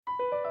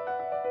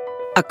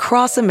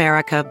Across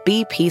America,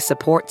 BP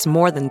supports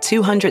more than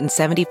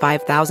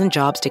 275,000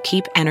 jobs to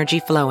keep energy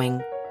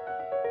flowing.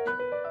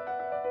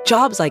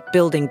 Jobs like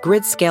building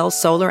grid-scale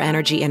solar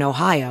energy in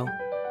Ohio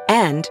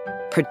and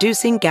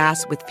producing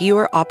gas with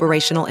fewer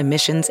operational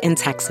emissions in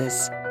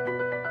Texas.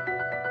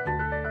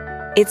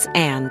 It's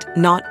and,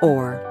 not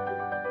or.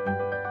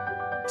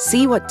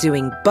 See what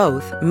doing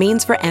both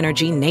means for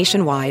energy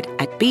nationwide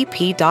at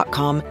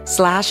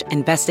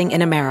bp.com/investing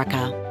in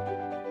America.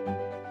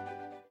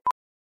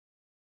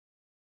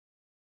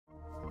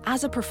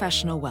 As a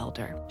professional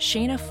welder,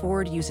 Shayna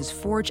Ford uses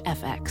Forge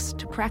FX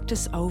to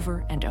practice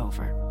over and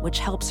over, which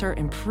helps her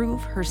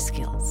improve her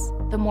skills.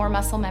 The more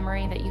muscle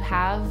memory that you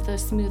have, the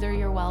smoother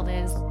your weld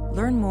is.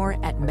 Learn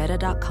more at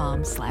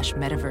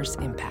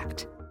meta.com/metaverse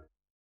impact.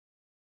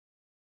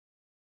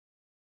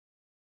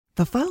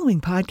 The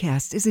following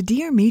podcast is a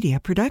Dear Media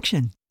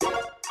production.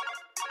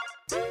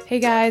 Hey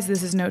guys,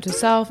 this is Note to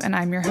Self, and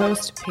I'm your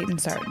host, Peyton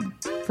Sarton.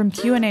 From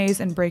Q&As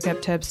and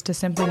breakup tips to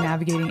simply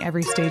navigating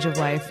every stage of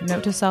life,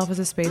 Note to Self is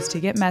a space to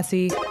get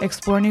messy,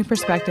 explore new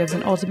perspectives,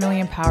 and ultimately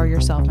empower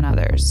yourself and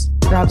others.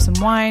 Grab some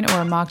wine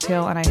or a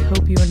mocktail, and I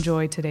hope you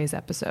enjoy today's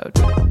episode.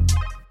 All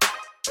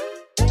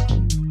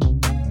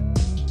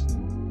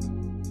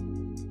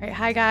right,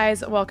 hi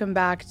guys, welcome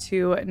back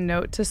to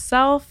Note to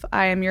Self.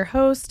 I am your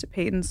host,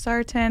 Peyton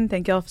Sarton.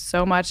 Thank you all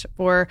so much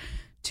for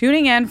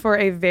tuning in for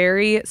a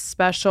very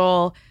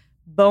special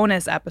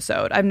bonus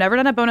episode. I've never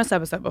done a bonus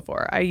episode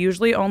before. I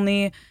usually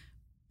only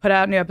put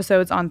out new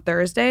episodes on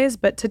Thursdays,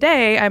 but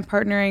today I'm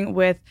partnering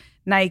with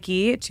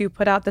Nike to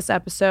put out this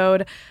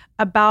episode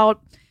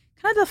about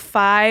kind of the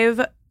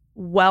 5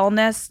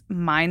 wellness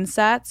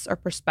mindsets or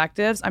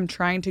perspectives I'm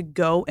trying to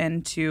go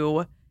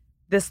into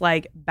this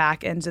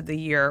back end of the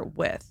year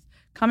with.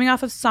 Coming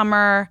off of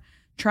summer,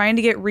 trying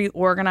to get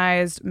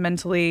reorganized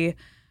mentally.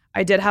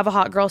 I did have a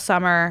hot girl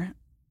summer.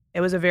 It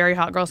was a very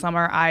hot girl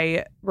summer.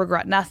 I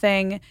regret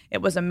nothing.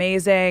 It was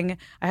amazing.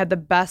 I had the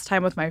best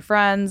time with my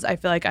friends. I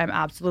feel like I'm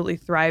absolutely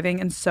thriving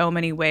in so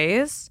many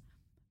ways.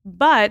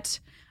 But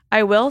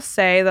I will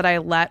say that I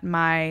let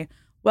my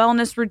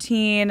wellness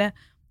routine,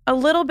 a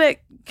little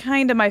bit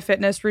kind of my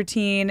fitness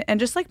routine, and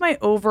just my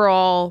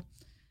overall,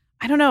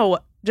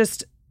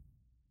 just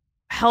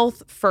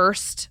health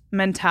first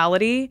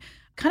mentality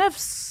kind of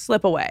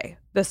slip away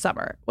this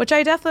summer, which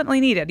I definitely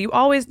needed. You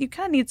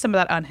kind of need some of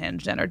that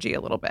unhinged energy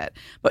a little bit.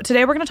 But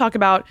today we're going to talk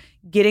about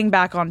getting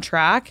back on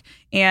track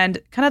and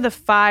kind of the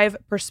 5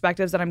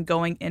 perspectives that I'm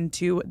going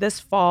into this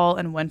fall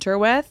and winter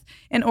with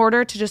in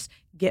order to just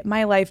get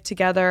my life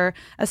together,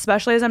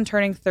 especially as I'm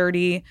turning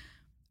 30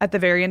 at the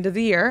very end of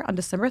the year on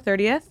December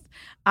 30th.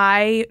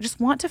 I just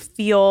want to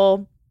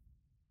feel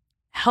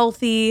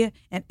healthy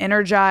and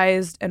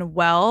energized and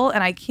well.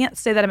 And I can't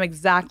say that I'm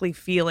exactly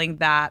feeling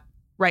that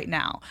right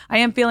now. I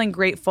am feeling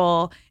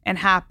grateful and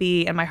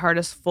happy, and my heart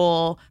is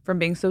full from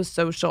being so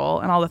social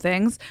and all the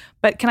things.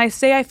 But can I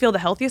say I feel the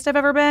healthiest I've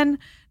ever been?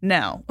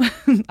 No,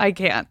 I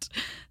can't.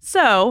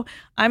 So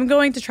I'm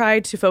going to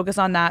try to focus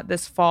on that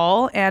this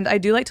fall. And I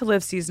do like to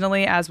live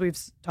seasonally, as we've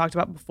talked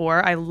about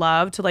before. I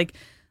love to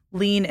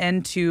lean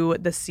into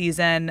the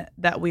season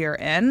that we are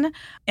in.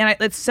 And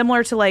it's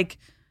similar to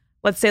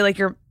let's say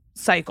your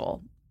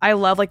cycle. I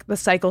love the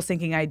cycle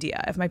syncing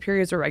idea. If my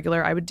periods were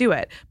regular, I would do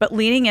it. But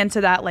leaning into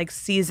that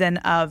season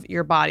of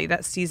your body,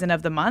 that season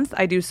of the month,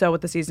 I do so with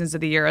the seasons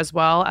of the year as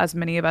well, as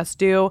many of us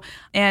do.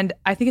 And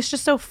I think it's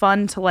just so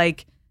fun to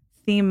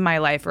theme my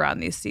life around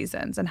these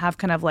seasons and have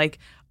kind of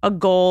a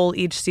goal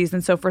each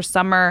season. So for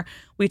summer,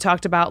 we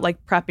talked about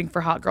prepping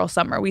for hot girl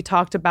summer. We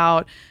talked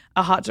about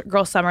a hot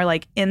girl summer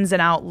ins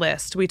and out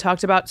list. We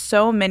talked about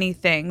so many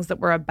things that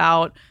were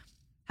about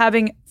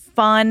having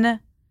fun,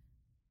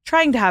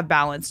 trying to have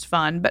balanced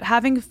fun, but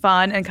having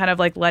fun and kind of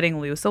letting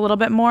loose a little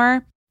bit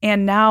more.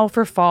 And now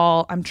for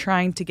fall, I'm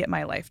trying to get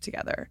my life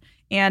together.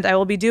 And I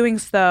will be doing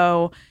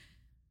so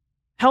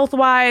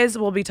health-wise.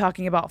 We'll be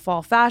talking about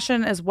fall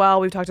fashion as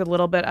well. We've talked a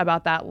little bit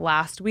about that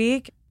last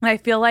week. And I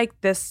feel like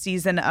this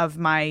season of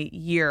my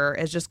year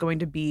is just going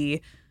to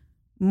be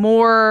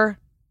more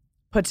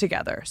put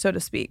together, so to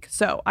speak.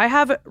 So I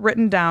have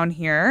written down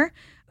here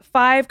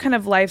 5 kind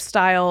of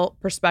lifestyle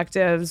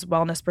perspectives,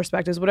 wellness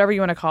perspectives, whatever you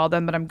want to call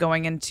them, that I'm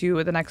going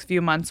into the next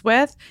few months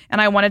with.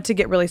 And I wanted to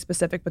get really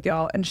specific with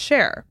y'all and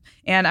share.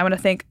 And I want to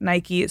thank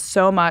Nike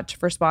so much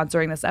for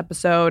sponsoring this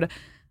episode.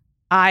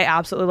 I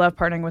absolutely love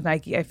partnering with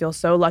Nike. I feel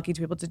so lucky to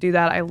be able to do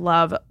that. I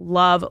love,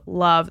 love,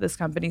 love this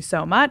company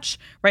so much.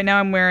 Right now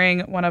I'm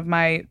wearing one of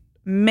my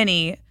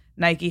mini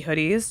Nike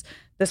hoodies.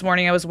 This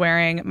morning I was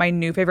wearing my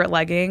new favorite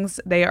leggings.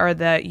 They are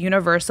the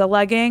Universa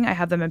legging. I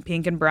have them in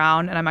pink and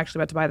brown, and I'm actually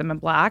about to buy them in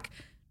black.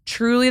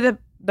 Truly the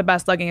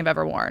best legging I've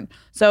ever worn.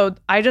 So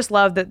I just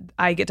love that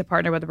I get to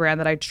partner with a brand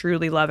that I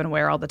truly love and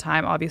wear all the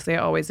time. Obviously, I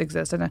always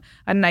exist in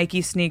a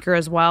Nike sneaker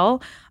as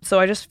well. So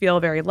I just feel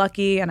very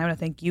lucky, and I want to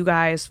thank you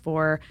guys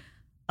for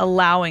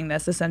allowing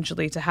this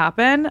essentially to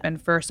happen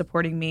and for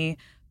supporting me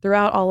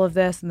throughout all of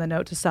this and the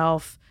Note to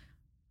Self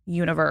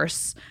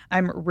universe.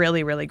 I'm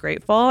really, really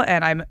grateful,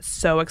 and I'm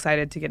so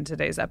excited to get into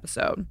today's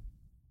episode.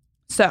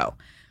 So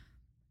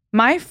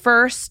my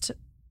first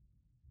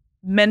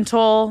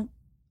mental,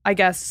 I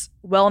guess,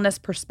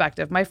 wellness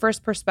perspective, my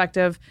first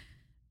perspective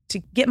to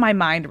get my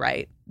mind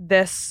right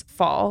this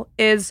fall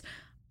is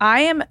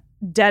I am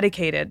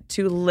dedicated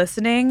to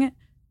listening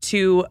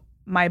to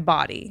my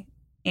body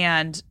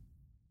and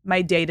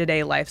my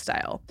day-to-day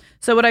lifestyle.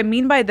 So what I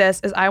mean by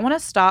this is I want to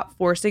stop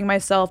forcing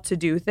myself to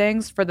do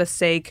things for the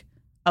sake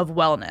of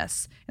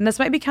wellness. And this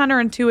might be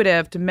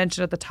counterintuitive to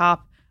mention at the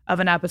top of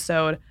an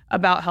episode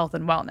about health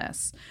and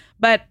wellness.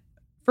 But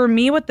for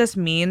me, what this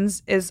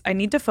means is I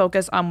need to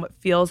focus on what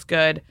feels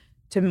good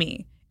to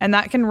me. And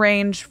that can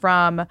range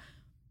from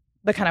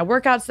the kind of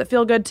workouts that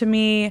feel good to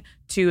me,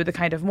 to the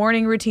kind of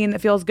morning routine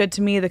that feels good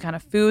to me, the kind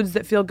of foods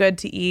that feel good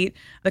to eat,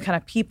 the kind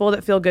of people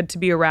that feel good to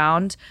be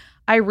around.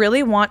 I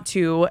really want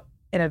to,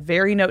 in a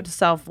very note to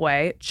self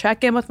way,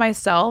 check in with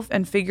myself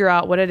and figure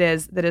out what it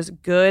is that is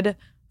good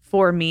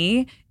for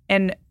me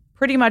in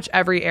pretty much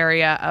every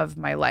area of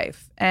my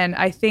life. And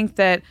I think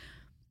that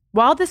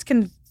while this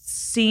can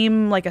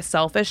seem like a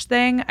selfish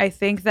thing, I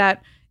think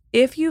that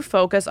if you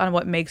focus on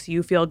what makes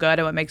you feel good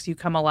and what makes you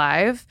come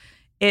alive,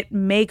 it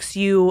makes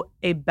you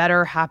a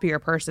better, happier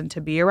person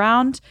to be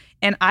around.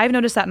 And I've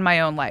noticed that in my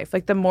own life.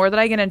 Like the more that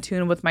I get in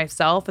tune with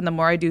myself and the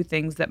more I do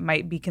things that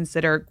might be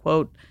considered,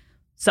 quote,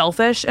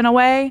 selfish in a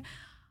way,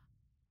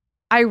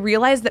 I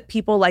realize that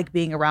people like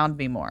being around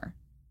me more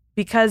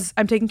because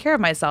I'm taking care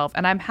of myself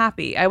and I'm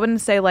happy. I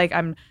wouldn't say like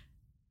I'm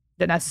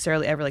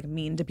necessarily ever like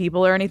mean to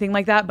people or anything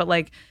like that, but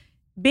like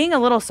being a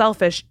little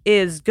selfish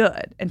is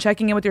good and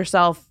checking in with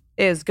yourself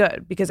is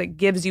good because it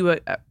gives you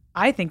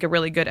I think a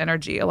really good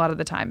energy a lot of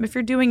the time if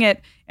you're doing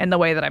it in the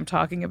way that I'm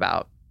talking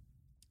about.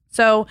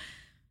 So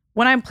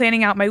when I'm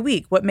planning out my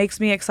week, what makes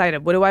me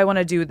excited? What do I want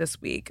to do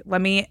this week?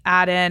 Let me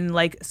add in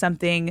like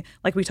something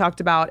like we talked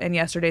about in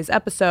yesterday's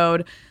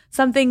episode,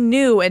 something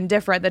new and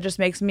different that just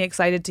makes me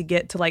excited to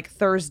get to like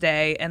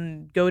Thursday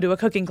and go to a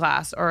cooking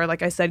class, or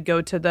like I said,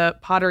 go to the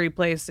pottery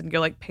place and go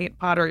like paint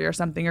pottery or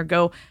something, or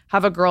go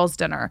have a girls'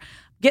 dinner.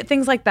 Get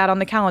things like that on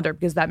the calendar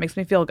because that makes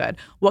me feel good.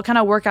 What kind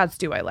of workouts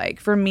do I like?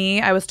 For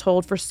me, I was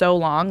told for so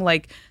long,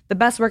 like the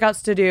best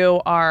workouts to do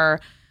are,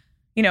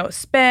 you know,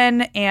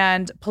 spin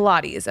and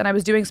Pilates. And I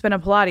was doing spin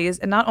and Pilates.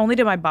 And not only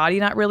did my body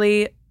not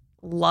really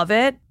love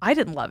it, I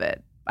didn't love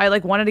it. I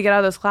like wanted to get out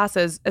of those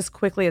classes as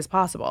quickly as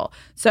possible.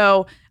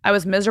 So I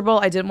was miserable.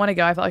 I didn't want to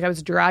go. I felt like I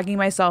was dragging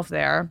myself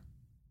there.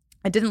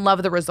 I didn't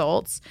love the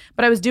results,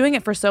 but I was doing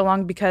it for so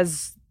long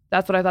because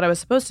that's what I thought I was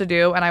supposed to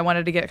do. And I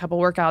wanted to get a couple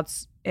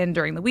workouts in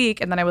during the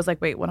week. And then I was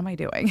like, wait, what am I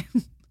doing?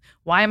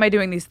 Why am I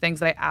doing these things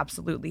that I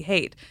absolutely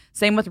hate?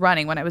 Same with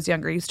running. When I was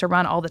younger, I used to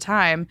run all the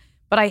time,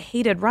 but I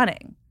hated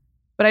running.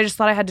 But I just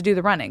thought I had to do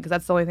the running because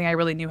that's the only thing I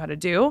really knew how to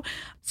do.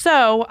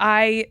 So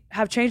I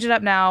have changed it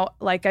up now.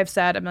 Like I've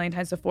said a million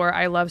times before,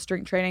 I love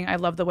strength training. I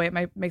love the way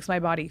it makes my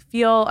body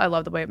feel. I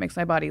love the way it makes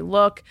my body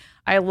look.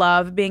 I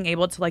love being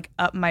able to like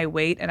up my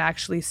weight and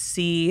actually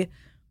see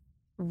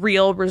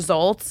real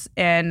results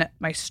in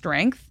my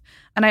strength.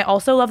 And I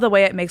also love the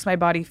way it makes my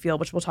body feel,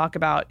 which we'll talk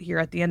about here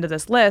at the end of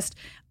this list,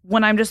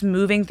 when I'm just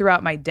moving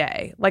throughout my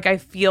day. Like I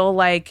feel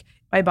like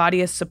my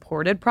body is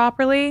supported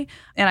properly,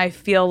 and I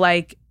feel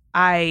like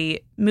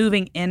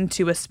moving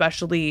into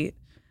especially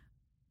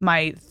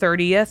my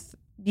 30th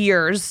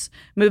years,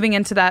 moving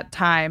into that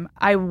time,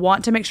 I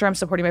want to make sure I'm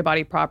supporting my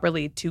body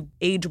properly to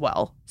age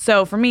well.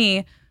 So for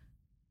me,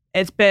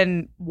 it's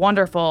been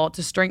wonderful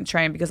to strength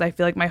train because I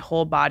feel like my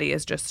whole body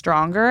is just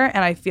stronger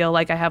and I feel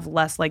like I have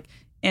less like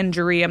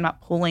injury. I'm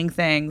not pulling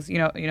things, you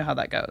know how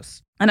that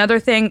goes. Another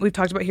thing we've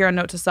talked about here on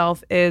Note to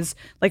Self is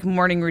like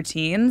morning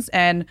routines.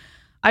 And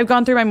I've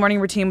gone through my morning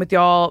routine with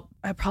y'all.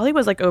 I probably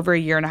was like over a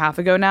year and a half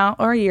ago now,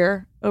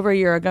 or over a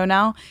year ago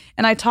now.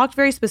 And I talked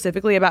very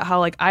specifically about how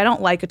like I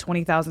don't like a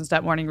 20,000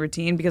 step morning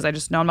routine because I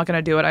just know I'm not going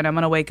to do it. I know I'm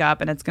going to wake up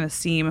and it's going to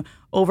seem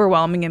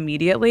overwhelming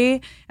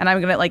immediately. And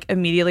I'm going to like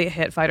immediately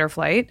hit fight or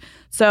flight.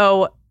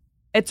 So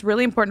it's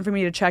really important for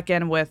me to check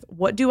in with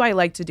what do I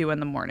like to do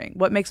in the morning?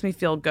 What makes me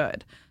feel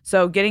good?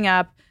 So getting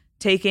up,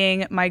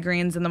 taking my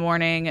greens in the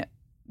morning,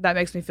 that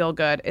makes me feel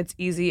good. It's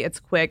easy. It's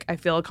quick. I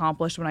feel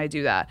accomplished when I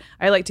do that.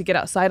 I like to get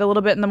outside a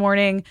little bit in the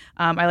morning.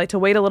 I like to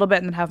wait a little bit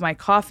and then have my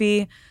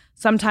coffee.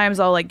 Sometimes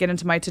I'll like get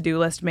into my to-do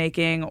list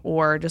making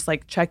or just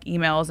like check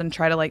emails and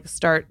try to like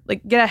start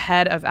like get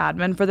ahead of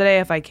admin for the day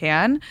if I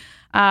can.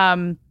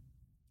 And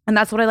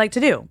that's what I like to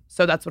do.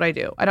 So that's what I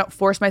do. I don't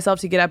force myself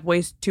to get up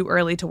way too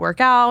early to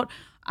work out.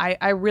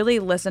 I really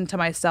listen to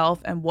myself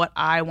and what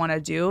I want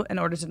to do in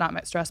order to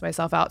not stress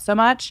myself out so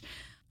much.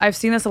 I've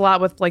seen this a lot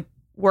with like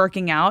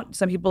working out.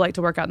 Some people like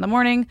to work out in the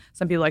morning.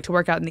 Some people like to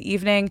work out in the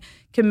evening.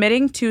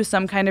 Committing to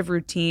some kind of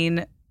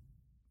routine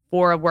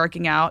for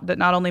working out that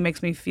not only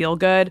makes me feel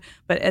good,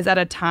 but is at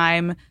a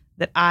time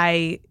that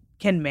I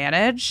can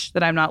manage,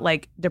 that I'm not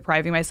like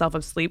depriving myself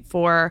of sleep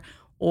for,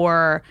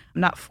 or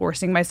I'm not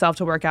forcing myself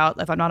to work out.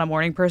 If I'm not a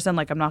morning person,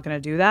 like I'm not going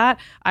to do that.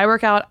 I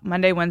work out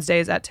Monday,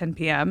 Wednesdays at 10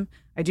 p.m.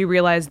 I do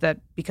realize that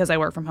because I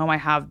work from home, I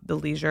have the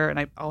leisure, and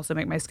I also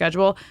make my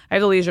schedule. I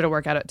have the leisure to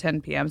work out at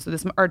 10 p.m.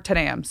 Or 10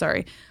 a.m.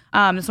 Sorry.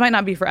 This might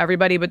not be for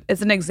everybody, but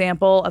it's an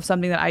example of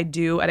something that I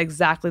do at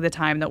exactly the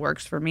time that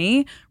works for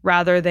me,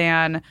 rather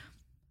than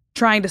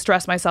trying to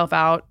stress myself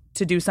out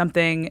to do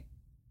something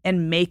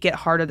and make it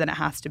harder than it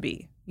has to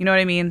be. You know what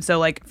I mean? So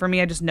like for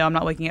me, I just know I'm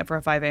not waking up for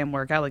a 5 a.m.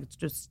 workout. Like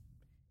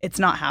it's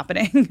not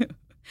happening.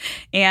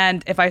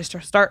 And if I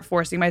start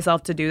forcing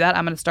myself to do that,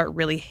 I'm going to start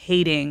really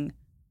hating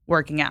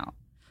working out.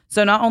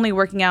 So not only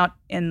working out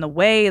in the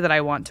way that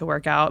I want to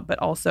work out, but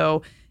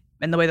also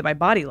in the way that my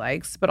body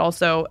likes, but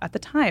also at the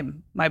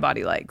time my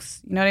body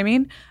likes. You know what I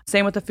mean?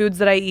 Same with the foods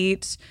that I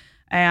eat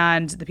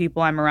and the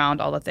people I'm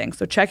around, all the things.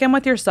 So check in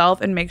with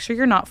yourself and make sure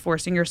you're not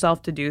forcing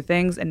yourself to do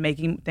things and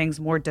making things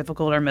more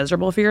difficult or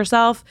miserable for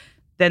yourself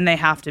than they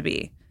have to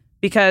be.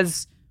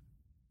 Because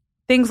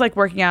things like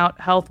working out,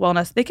 health,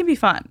 wellness, they can be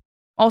fun.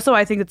 Also,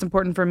 I think it's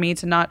important for me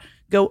to not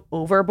go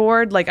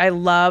overboard. Like I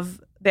love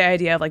the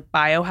idea of like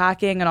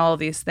biohacking and all of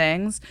these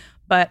things,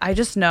 but I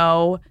just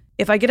know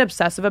if I get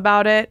obsessive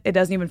about it, it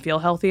doesn't even feel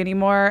healthy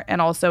anymore. And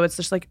also it's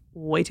just like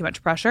way too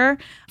much pressure.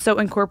 So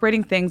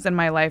incorporating things in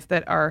my life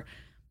that are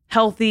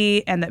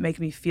healthy and that make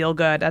me feel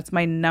good, that's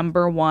my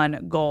number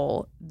one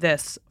goal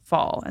this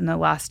fall in the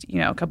last,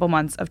 couple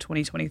months of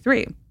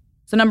 2023.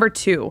 So number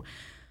 2,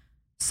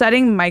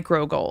 setting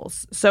micro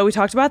goals. So we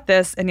talked about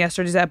this in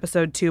yesterday's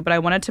episode too, but I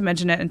wanted to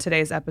mention it in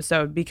today's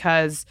episode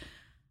because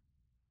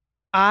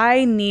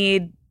I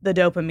need the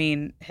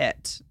dopamine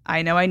hit.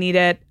 I know I need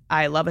it.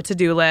 I love a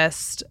to-do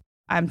list.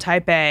 I'm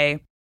type A.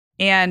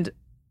 And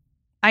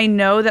I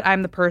know that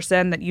I'm the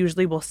person that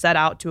usually will set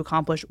out to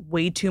accomplish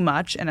way too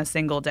much in a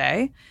single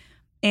day.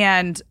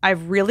 And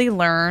I've really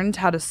learned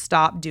how to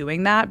stop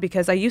doing that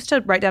because I used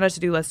to write down a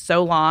to-do list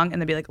so long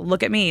and then be like,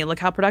 look at me, look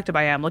how productive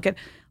I am. Look at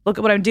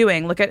what I'm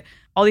doing. Look at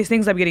all these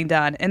things I'm getting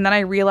done. And then I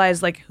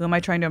realized like, who am I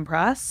trying to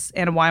impress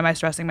and why am I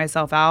stressing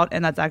myself out?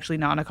 And that's actually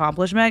not an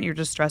accomplishment. You're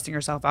just stressing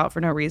yourself out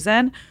for no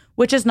reason,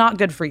 which is not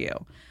good for you.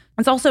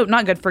 It's also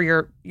not good for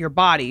your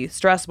body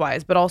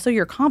stress-wise, but also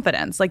your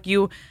confidence. Like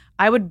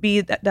I would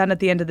be done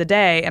at the end of the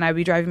day and I'd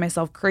be driving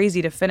myself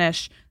crazy to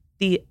finish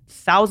the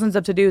thousands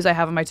of to-dos I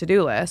have on my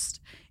to-do list.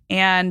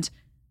 And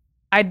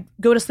I'd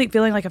go to sleep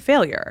feeling like a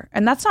failure.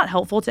 And that's not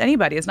helpful to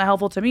anybody. It's not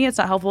helpful to me. It's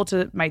not helpful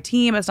to my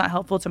team. It's not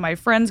helpful to my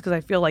friends because I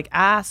feel like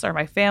ass, or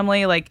my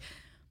family. Like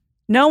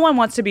no one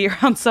wants to be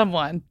around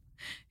someone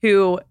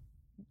who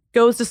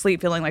goes to sleep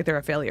feeling like they're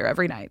a failure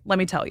every night, let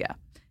me tell you,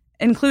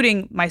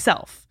 including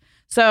myself.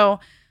 So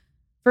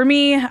for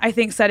me, I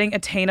think setting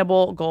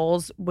attainable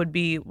goals would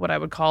be what I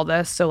would call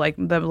this. So like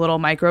the little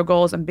micro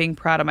goals and being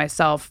proud of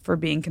myself for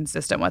being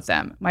consistent with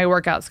them. My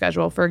workout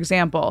schedule, for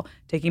example,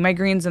 taking my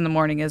greens in the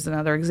morning is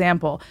another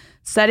example.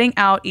 Setting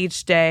out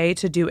each day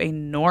to do a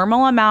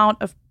normal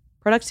amount of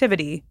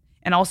productivity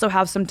and also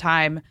have some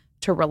time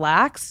to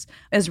relax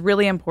is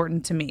really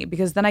important to me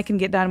because then I can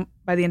get done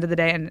by the end of the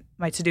day and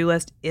my to-do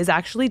list is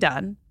actually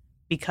done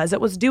because it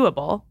was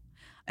doable.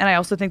 And I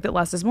also think that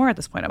less is more at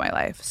this point in my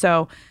life.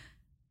 So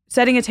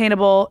setting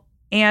attainable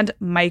and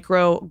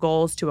micro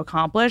goals to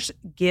accomplish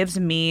gives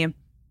me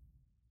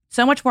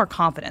so much more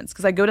confidence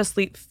because I go to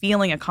sleep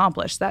feeling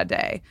accomplished that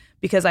day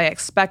because I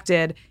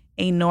expected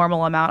a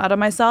normal amount out of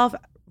myself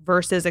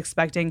versus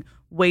expecting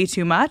way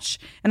too much.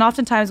 And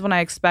oftentimes when I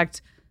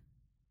expect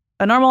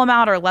a normal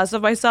amount or less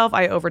of myself,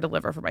 I over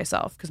deliver for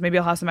myself because maybe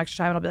I'll have some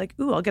extra time and I'll be like,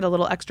 ooh, I'll get a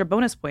little extra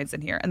bonus points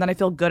in here. And then I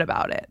feel good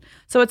about it.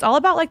 So it's all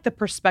about like the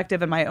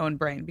perspective in my own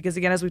brain because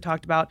again, as we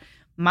talked about,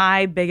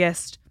 my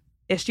biggest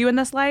issue in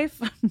this life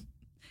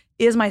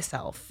is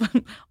myself.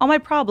 All my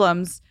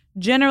problems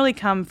generally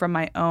come from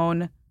my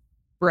own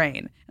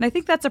brain. And I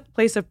think that's a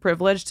place of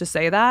privilege to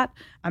say that.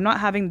 I'm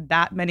not having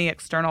that many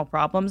external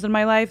problems in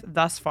my life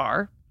thus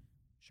far.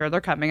 Sure,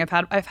 they're coming.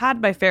 I've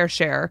had my fair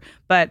share,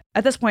 but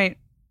at this point,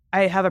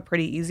 I have a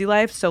pretty easy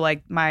life. So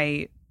like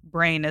my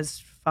brain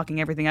is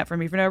fucking everything up for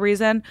me for no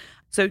reason.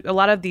 So a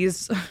lot of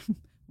these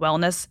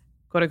wellness,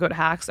 quote unquote,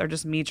 hacks are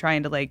just me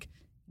trying to like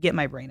get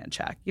my brain in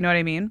check. You know what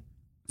I mean?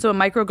 So a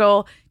micro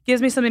goal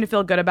gives me something to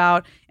feel good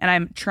about. And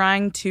I'm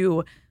trying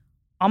to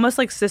almost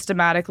like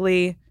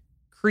systematically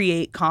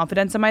create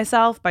confidence in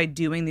myself by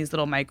doing these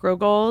little micro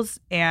goals.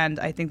 And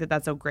I think that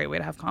that's a great way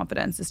to have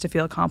confidence is to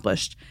feel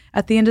accomplished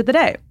at the end of the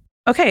day.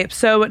 Okay,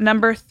 so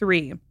number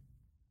 3,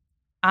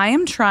 I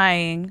am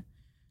trying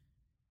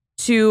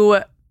to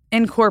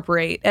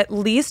incorporate at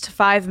least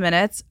 5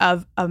 minutes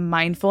of a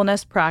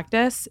mindfulness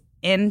practice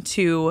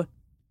into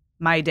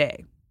my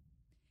day.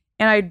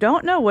 And I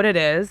don't know what it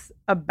is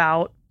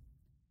about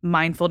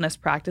mindfulness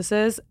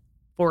practices,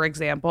 for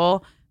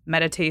example,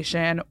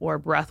 meditation or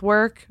breath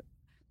work.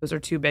 Those are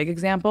 2 big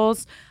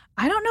examples.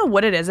 I don't know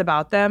what it is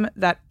about them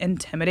that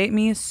intimidate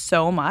me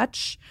so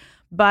much,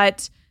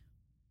 but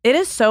it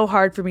is so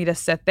hard for me to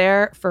sit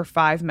there for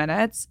 5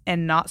 minutes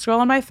and not scroll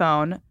on my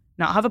phone,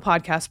 not have a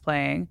podcast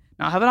playing,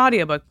 not have an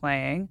audiobook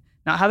playing,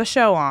 not have a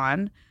show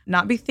on,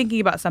 not be thinking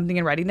about something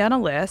and writing down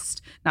a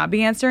list, not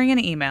be answering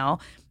an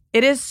email.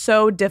 It is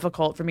so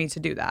difficult for me to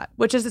do that,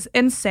 which is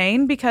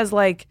insane because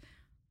like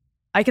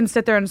I can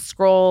sit there and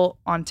scroll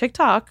on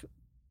TikTok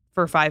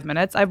for 5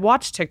 minutes. I've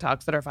watched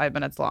TikToks that are 5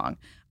 minutes long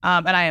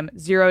and I am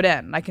zeroed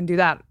in. I can do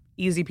that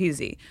easy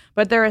peasy.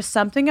 But there is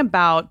something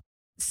about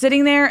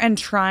sitting there and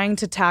trying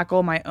to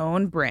tackle my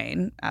own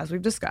brain, as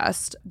we've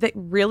discussed, that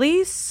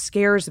really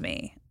scares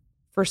me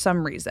for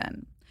some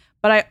reason.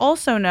 But I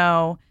also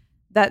know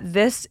that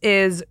this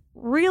is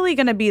really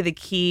going to be the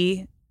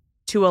key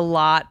to a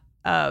lot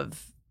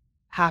of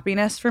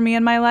happiness for me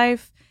in my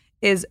life,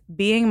 is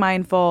being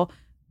mindful,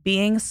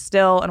 being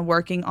still, and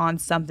working on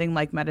something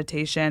like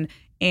meditation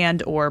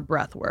and or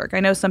breath work. I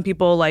know some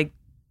people like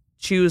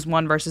choose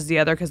one versus the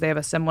other because they have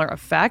a similar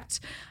effect,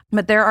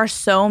 but there are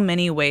so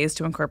many ways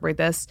to incorporate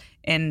this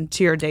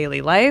into your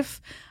daily life.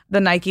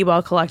 The Nike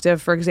Well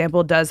Collective, for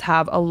example, does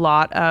have a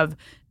lot of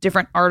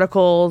different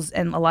articles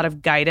and a lot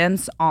of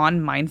guidance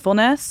on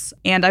mindfulness.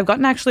 And I've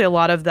gotten actually a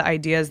lot of the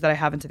ideas that I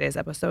have in today's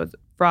episode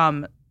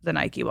from the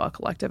Nike Well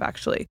Collective,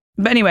 actually.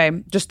 But anyway,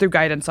 just through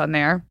guidance on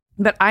there.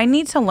 But I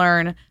need to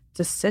learn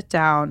to sit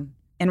down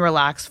and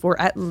relax for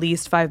at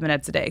least 5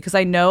 minutes a day. Because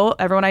I know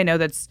everyone I know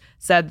that's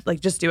said,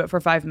 like, just do it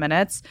for 5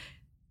 minutes.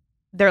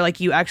 They're like,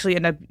 you actually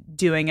end up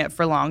doing it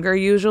for longer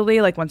usually.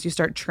 Like, once you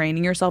start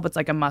training yourself, it's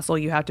like a muscle.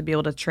 You have to be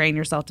able to train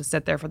yourself to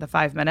sit there for the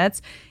 5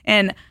 minutes.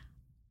 And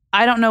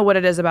I don't know what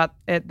it is about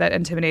it that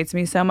intimidates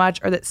me so much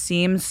or that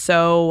seems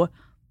so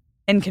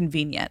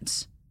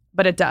inconvenient,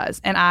 but it does.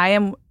 And I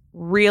am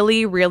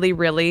really, really,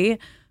 really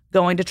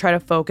going to try to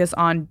focus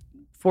on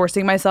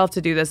forcing myself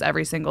to do this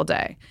every single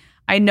day.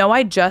 I know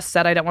I just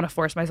said I don't want to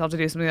force myself to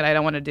do something that I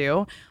don't want to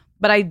do,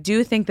 but I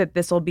do think that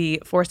this will be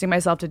forcing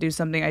myself to do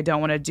something I don't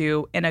want to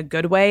do in a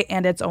good way,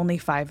 and it's only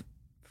 5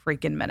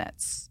 freaking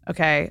minutes,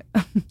 okay?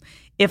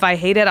 If I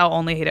hate it, I'll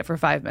only hate it for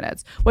 5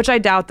 minutes, which I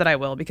doubt that I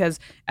will, because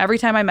every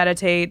time I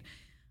meditate,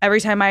 every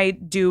time I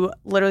do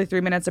literally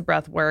 3 minutes of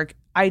breath work,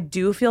 I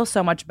do feel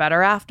so much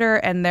better after,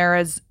 and there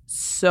is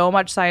so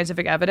much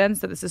scientific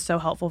evidence that this is so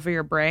helpful for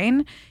your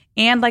brain.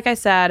 And like I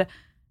said,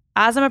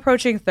 as I'm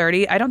approaching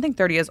 30, I don't think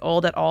 30 is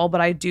old at all, but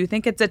I do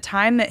think it's a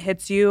time that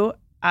hits you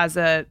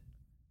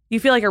you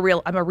feel like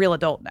I'm a real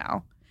adult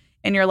now.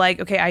 And you're like,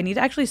 okay, I need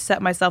to actually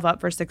set myself up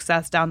for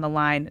success down the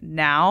line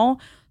now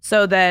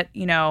so that,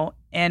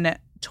 in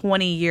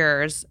 20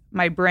 years,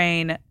 my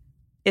brain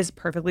is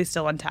perfectly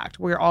still intact.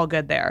 We're all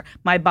good there.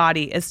 My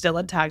body is still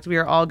intact. We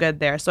are all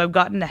good there. So I've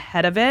gotten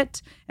ahead of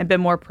it and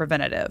been more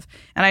preventative.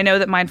 And I know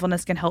that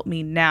mindfulness can help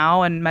me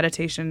now, and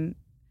meditation,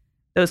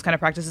 those kind of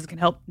practices can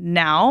help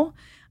now.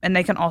 And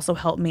they can also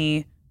help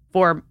me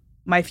for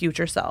my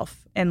future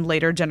self and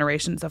later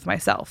generations of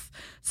myself.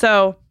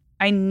 So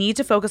I need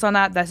to focus on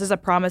that. This is a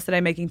promise that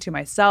I'm making to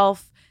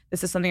myself.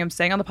 This is something I'm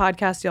saying on the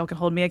podcast. Y'all can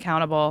hold me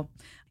accountable.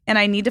 And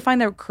I need to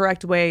find the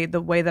correct way, the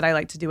way that I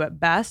like to do it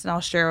best. And I'll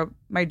share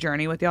my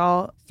journey with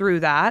y'all through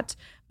that.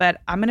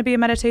 But I'm going to be a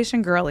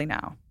meditation girly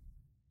now.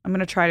 I'm going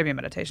to try to be a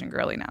meditation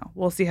girly now.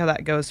 We'll see how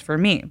that goes for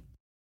me.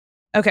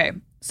 Okay,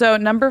 so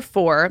number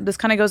 4, this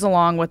kind of goes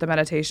along with the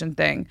meditation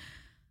thing.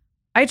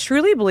 I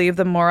truly believe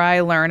the more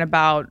I learn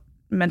about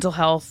mental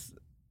health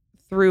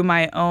through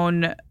my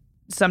own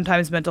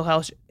sometimes mental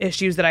health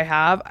issues that I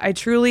have, I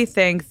truly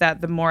think that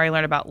the more I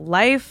learn about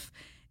life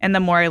and the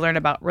more I learn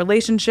about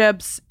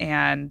relationships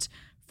and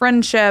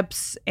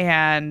friendships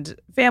and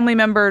family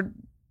member,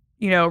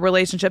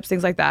 relationships,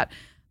 things like that,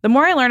 the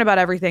more I learn about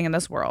everything in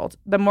this world,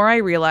 the more I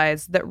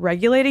realize that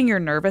regulating your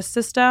nervous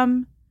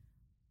system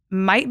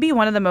might be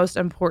one of the most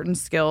important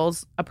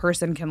skills a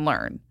person can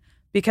learn,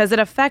 because it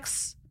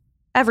affects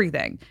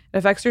everything. It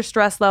affects your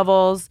stress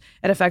levels.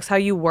 It affects how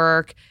you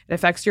work. It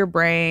affects your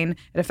brain.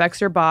 It affects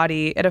your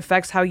body. It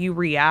affects how you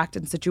react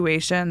in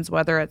situations,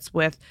 whether it's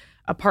with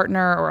a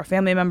partner or a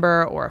family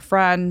member or a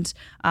friend,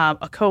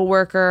 a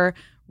coworker.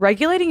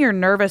 Regulating your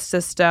nervous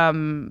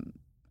system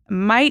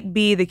might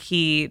be the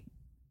key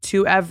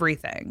to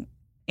everything.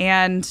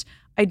 And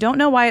I don't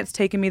know why it's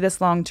taken me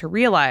this long to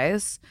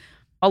realize.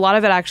 A lot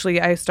of it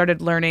actually I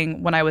started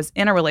learning when I was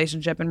in a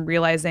relationship and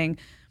realizing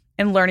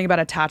and learning about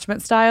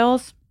attachment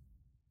styles.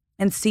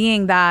 And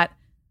seeing that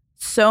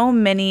so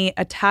many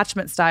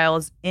attachment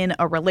styles in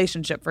a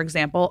relationship, for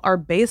example, are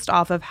based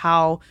off of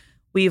how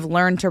we've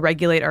learned to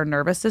regulate our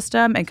nervous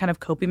system and kind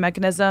of coping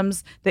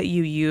mechanisms that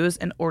you use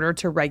in order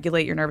to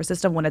regulate your nervous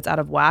system when it's out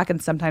of whack.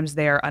 And sometimes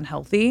they are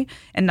unhealthy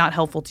and not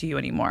helpful to you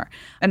anymore.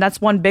 And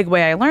that's one big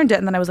way I learned it.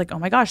 And then I was like, oh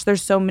my gosh,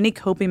 there's so many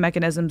coping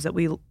mechanisms that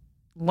we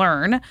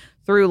learn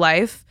through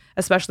life,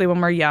 especially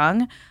when we're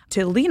young,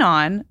 to lean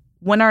on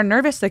when our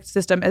nervous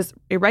system is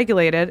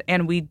irregulated,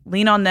 and we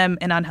lean on them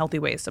in unhealthy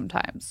ways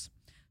sometimes.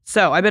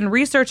 So I've been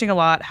researching a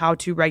lot how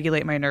to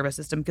regulate my nervous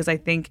system because I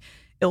think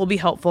it will be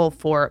helpful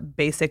for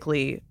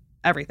basically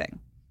everything.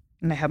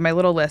 And I have my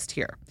little list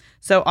here.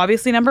 So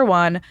obviously, number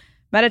 1,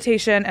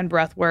 meditation and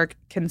breath work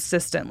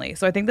consistently.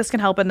 So I think this can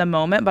help in the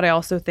moment, but I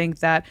also think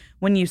that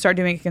when you start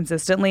doing it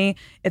consistently,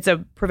 it's a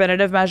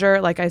preventative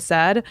measure, like I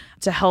said,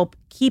 to help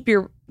keep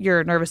your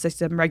nervous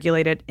system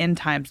regulated in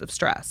times of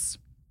stress.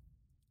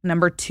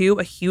 Number 2,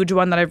 a huge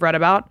one that I've read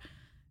about,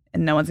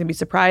 and no one's going to be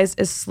surprised,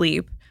 is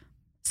sleep.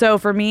 So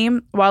for me,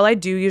 while I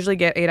do usually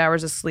get 8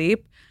 hours of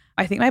sleep,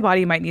 I think my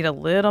body might need a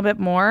little bit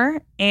more.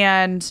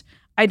 And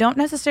I don't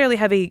necessarily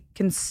have a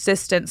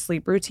consistent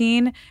sleep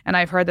routine. And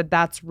I've heard that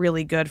that's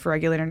really good for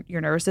regulating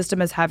your nervous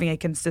system, is having a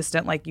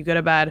consistent, like you go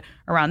to bed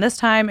around this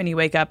time and you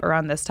wake up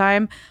around this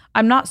time.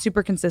 I'm not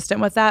super consistent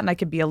with that, and I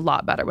could be a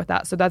lot better with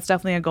that. So that's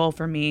definitely a goal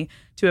for me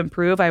to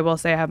improve. I will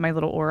say I have my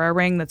little Oura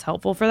ring that's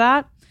helpful for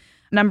that.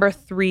 Number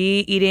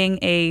 3, eating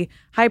a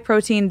high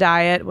protein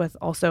diet with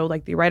also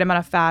like the right amount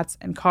of fats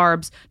and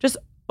carbs, just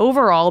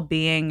overall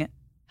being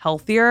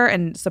healthier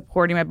and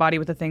supporting my body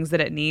with the things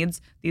that it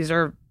needs. These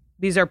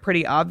are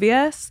pretty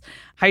obvious.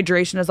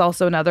 Hydration is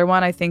also another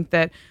one. I think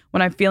that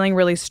when I'm feeling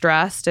really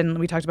stressed, and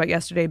we talked about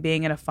yesterday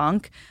being in a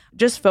funk,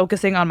 just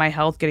focusing on my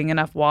health, getting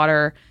enough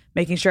water,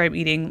 making sure I'm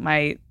eating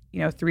my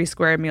 3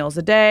 square meals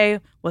a day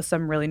with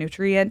some really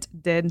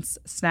nutrient-dense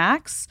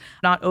snacks,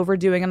 not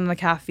overdoing on the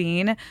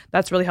caffeine.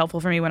 That's really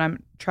helpful for me when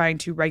I'm trying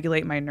to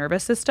regulate my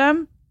nervous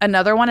system.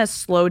 Another one is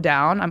slow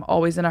down. I'm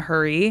always in a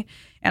hurry,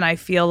 and I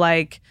feel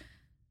like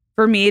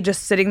for me,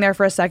 just sitting there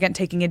for a second,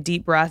 taking a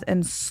deep breath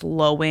and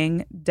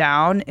slowing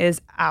down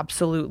is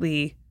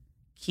absolutely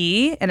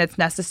key, and it's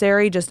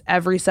necessary just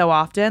every so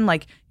often.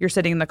 Like you're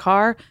sitting in the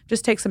car,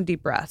 just take some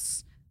deep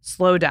breaths,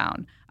 slow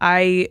down.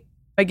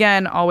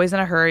 Again, always in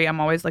a hurry. I'm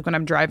always like when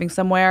I'm driving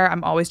somewhere,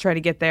 I'm always trying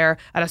to get there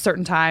at a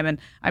certain time. And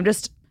I'm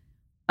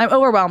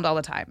overwhelmed all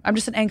the time. I'm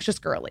just an anxious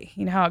girly.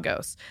 You know how it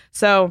goes.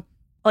 So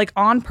like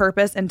on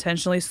purpose,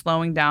 intentionally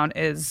slowing down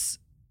is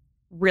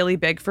really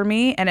big for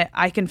me. And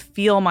I can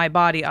feel my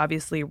body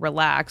obviously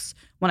relax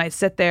when I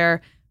sit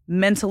there,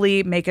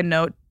 mentally make a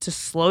note to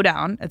slow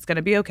down. It's going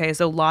to be okay.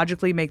 So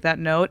logically make that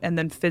note and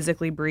then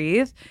physically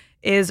breathe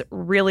is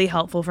really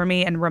helpful for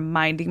me, and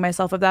reminding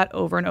myself of that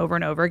over and over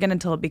and over again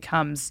until it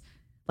becomes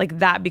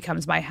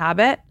my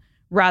habit,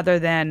 rather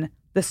than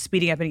the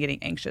speeding up and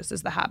getting anxious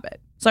is the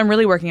habit. So I'm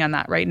really working on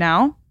that right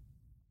now.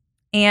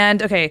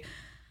 And okay,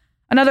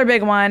 another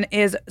big one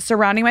is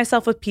surrounding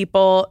myself with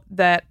people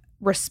that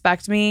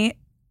respect me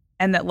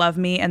and that love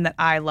me and that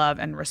I love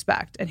and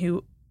respect, and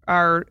who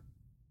are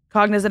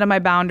cognizant of my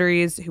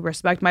boundaries, who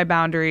respect my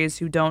boundaries,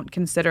 who don't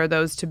consider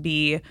those to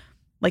be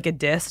like a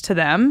diss to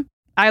them.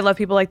 I love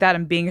people like that,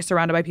 and being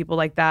surrounded by people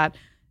like that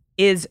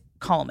is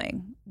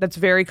calming. That's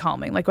very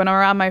calming. Like when I'm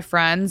around my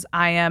friends,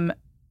 I am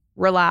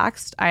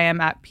relaxed, I am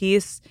at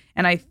peace,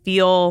 and I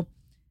feel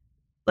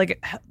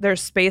like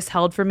there's space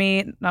held for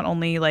me, not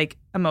only like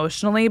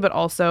emotionally, but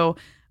also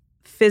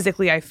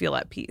physically I feel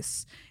at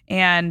peace.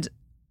 And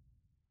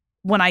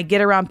when I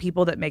get around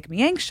people that make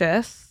me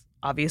anxious,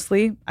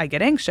 obviously I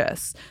get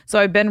anxious. So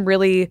I've been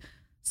really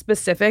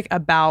specific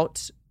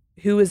about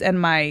who is in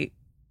my,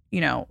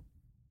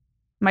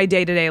 my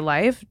day-to-day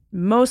life,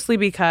 mostly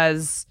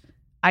because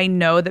I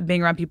know that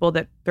being around people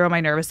that throw my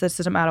nervous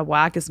system out of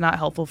whack is not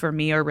helpful for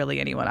me or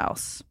really anyone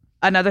else.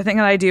 Another thing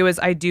that I do is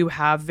I do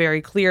have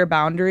very clear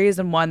boundaries,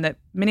 and one that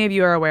many of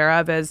you are aware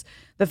of is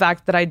the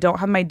fact that I don't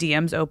have my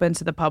DMs open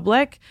to the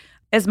public.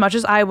 As much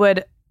as I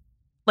would,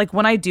 like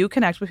when I do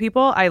connect with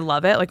people, I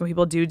love it. Like when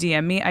people do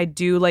DM me, I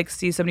do like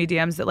see so many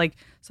DMs that like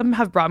some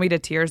have brought me to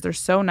tears. They're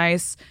so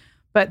nice,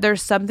 but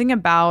there's something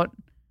about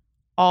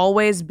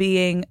always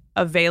being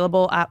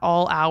available at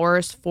all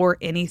hours for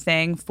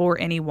anything, for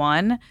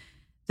anyone,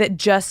 that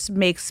just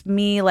makes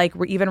me, like,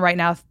 even right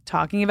now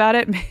talking about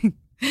it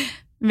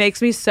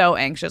makes me so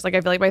anxious. Like I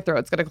feel like my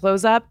throat's gonna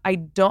close up.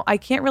 I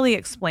can't really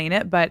explain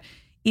it, but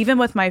even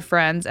with my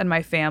friends and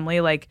my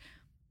family, like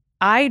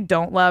I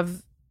don't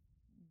love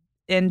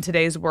in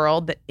today's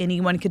world that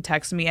anyone could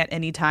text me at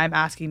any time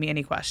asking me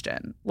any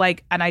question.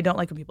 Like, and I don't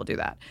like when people do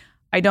that.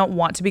 I don't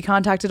want to be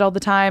contacted all the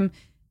time,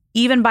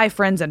 even by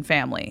friends and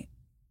family.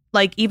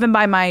 Like even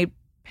by my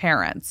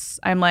parents.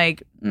 I'm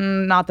like,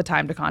 not the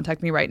time to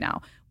contact me right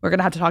now. We're going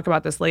to have to talk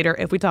about this later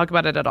if we talk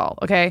about it at all,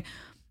 okay?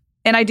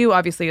 And I do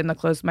obviously in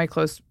my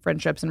close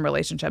friendships and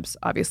relationships,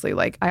 obviously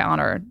like I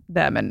honor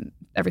them and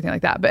everything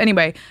like that. But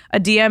anyway, I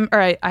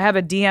have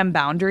a DM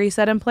boundary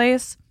set in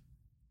place.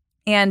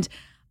 And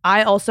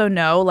I also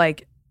know,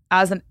 like,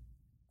 as an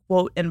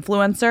quote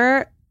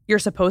influencer, you're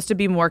supposed to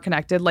be more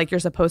connected. Like you're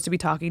supposed to be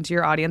talking to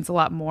your audience a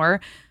lot more.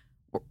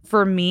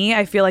 For me,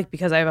 I feel like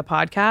because I have a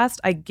podcast,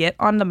 I get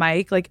on the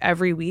mic like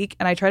every week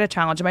and I try to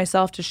challenge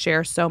myself to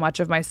share so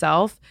much of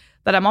myself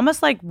that I'm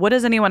almost like, what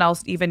does anyone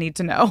else even need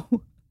to know?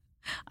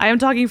 I am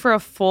talking for a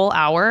full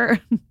hour,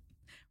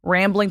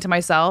 rambling to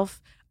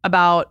myself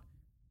about,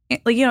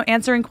 like,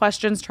 answering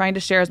questions, trying to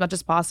share as much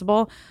as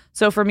possible.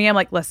 So for me, I'm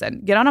like,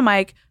 listen, get on a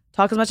mic,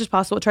 talk as much as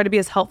possible, try to be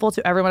as helpful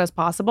to everyone as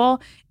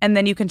possible. And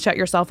then you can shut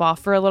yourself off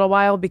for a little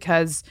while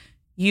because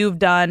you've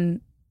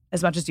done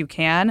as much as you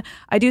can.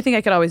 I do think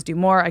I could always do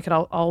more. I could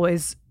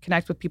always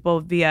connect with people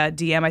via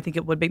DM. I think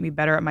it would make me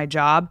better at my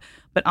job.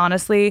 But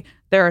honestly,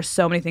 there are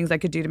so many things I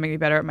could do to make me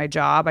better at my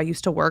job. I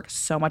used to work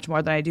so much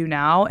more than I do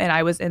now. And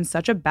I was in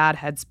such a bad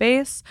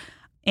headspace.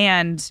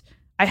 And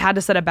I had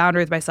to set a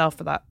boundary with myself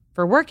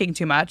for working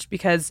too much,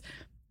 because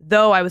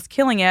though I was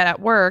killing it at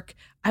work,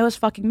 I was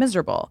fucking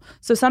miserable.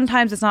 So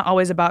sometimes it's not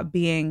always about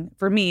being,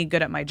 for me,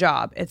 good at my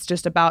job. It's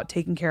just about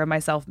taking care of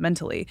myself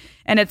mentally.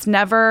 And it's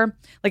never,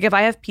 like, if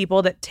I have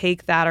people that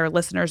take that, or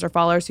listeners or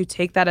followers who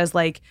take that as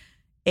like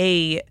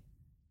a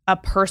a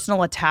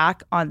personal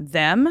attack on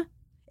them.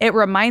 It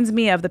reminds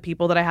me of the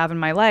people that I have in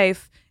my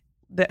life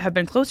that have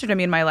been closer to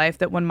me in my life,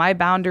 that when my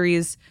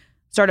boundaries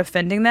start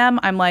offending them,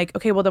 I'm like,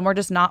 okay, well then we're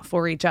just not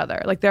for each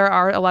other. Like there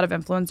are a lot of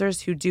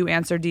influencers who do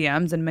answer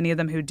DMs, and many of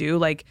them who do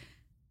like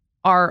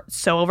are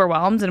so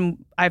overwhelmed.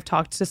 And I've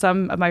talked to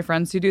some of my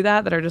friends who do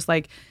that are just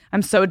like,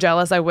 I'm so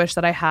jealous. I wish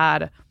that I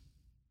had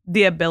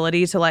the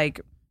ability to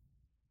like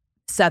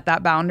set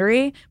that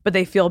boundary, but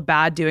they feel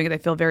bad doing it. They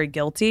feel very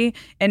guilty.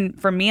 And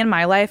for me in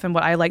my life, and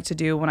what I like to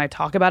do when I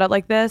talk about it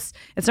like this,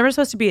 it's never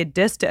supposed to be a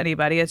diss to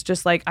anybody. It's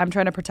just like, I'm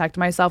trying to protect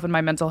myself and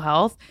my mental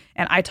health.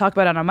 And I talk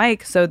about it on a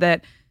mic so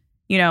that,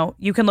 you know,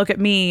 you can look at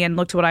me and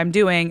look to what I'm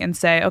doing and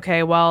say,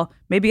 okay, well,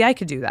 maybe I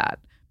could do that.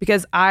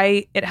 Because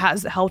it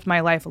has helped my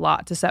life a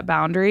lot to set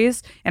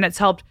boundaries, and it's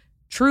helped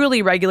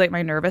truly regulate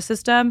my nervous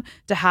system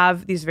to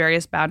have these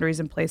various boundaries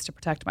in place to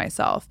protect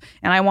myself.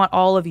 And I want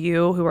all of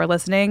you who are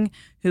listening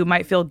who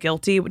might feel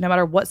guilty, no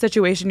matter what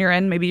situation you're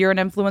in, maybe you're an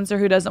influencer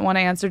who doesn't want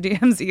to answer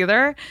DMs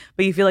either,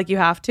 but you feel like you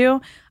have to.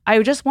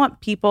 I just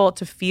want people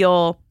to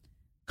feel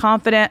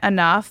confident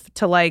enough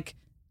to like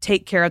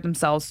take care of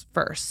themselves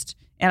first.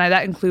 And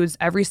that includes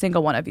every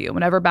single one of you.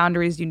 Whenever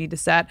boundaries you need to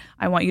set,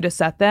 I want you to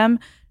set them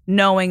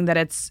knowing that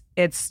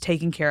it's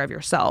taking care of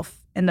yourself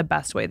in the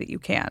best way that you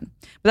can.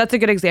 But that's a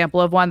good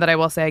example of one that I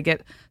will say I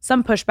get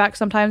some pushback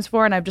sometimes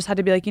for, and I've just had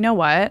to be like, you know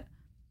what?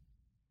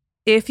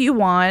 If you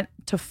want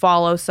to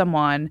follow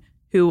someone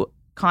who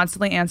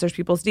constantly answers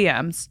people's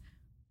DMs,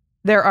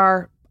 there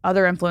are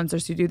other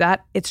influencers who do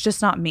that. It's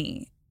just not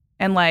me.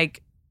 And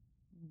like,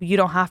 you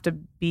don't have to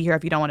be here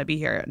if you don't want to be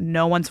here.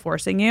 No one's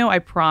forcing you, I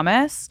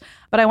promise.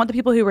 But I want the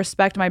people who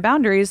respect my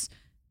boundaries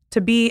to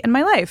be in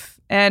my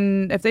life.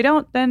 And if they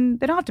don't, then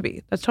they don't have to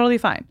be. That's totally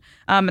fine.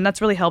 And that's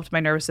really helped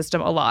my nervous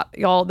system a lot.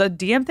 Y'all, the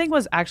DM thing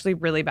was actually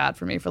really bad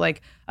for me for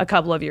like a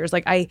couple of years.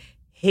 Like I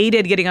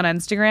hated getting on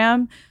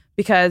Instagram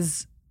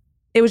because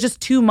it was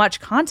just too much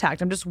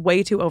contact. I'm just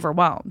way too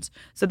overwhelmed.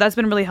 So that's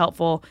been really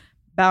helpful.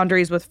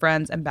 Boundaries with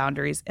friends and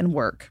boundaries in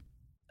work.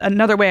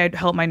 Another way I'd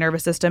help my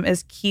nervous system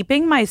is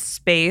keeping my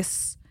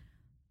space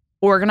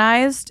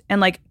organized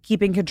and like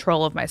keeping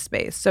control of my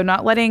space. So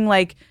not letting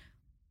like,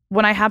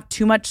 when I have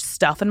too much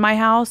stuff in my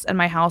house and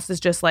my house is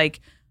just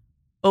like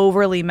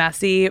overly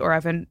messy, or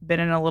I've been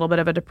in a little bit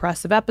of a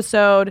depressive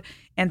episode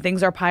and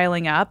things are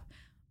piling up,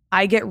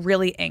 I get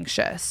really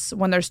anxious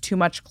when there's too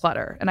much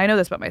clutter. And I know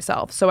this about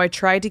myself. So I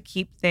try to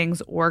keep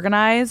things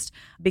organized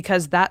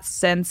because that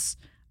sense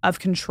of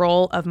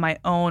control of my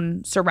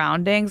own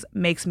surroundings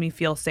makes me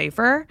feel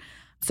safer.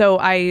 So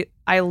I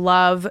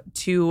love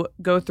to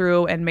go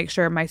through and make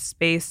sure my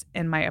space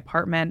in my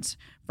apartment,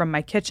 from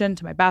my kitchen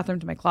to my bathroom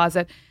to my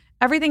closet,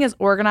 everything is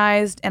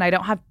organized and I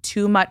don't have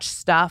too much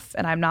stuff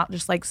and I'm not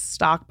just like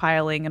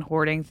stockpiling and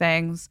hoarding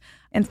things,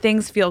 and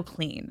things feel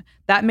clean.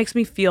 That makes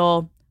me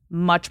feel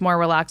much more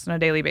relaxed on a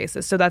daily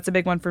basis. So that's a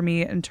big one for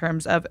me in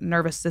terms of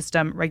nervous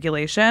system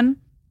regulation.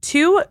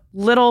 2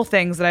 little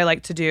things that I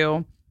like to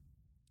do.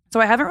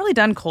 So I haven't really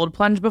done cold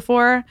plunge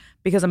before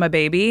because I'm a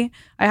baby.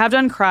 I have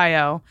done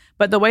cryo,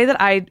 but the way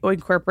that I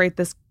incorporate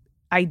this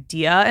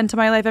idea into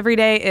my life every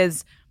day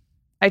is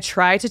I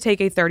try to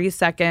take a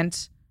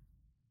 30-second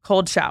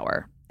cold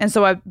shower. And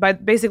so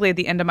basically at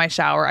the end of my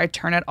shower, I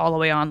turn it all the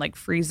way on, like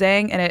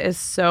freezing. And it is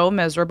so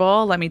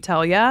miserable, let me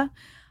tell you.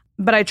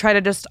 But I try to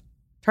just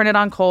turn it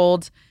on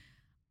cold.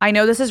 I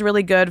know this is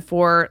really good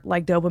for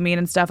like dopamine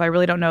and stuff. I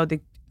really don't know the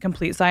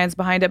complete science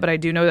behind it, but I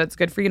do know that's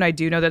good for you. And I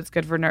do know that it's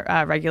good for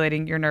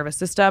regulating your nervous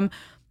system.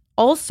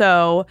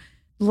 Also,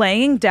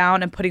 laying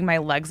down and putting my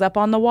legs up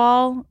on the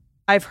wall,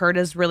 I've heard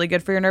is really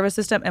good for your nervous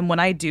system. And when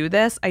I do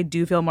this, I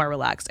do feel more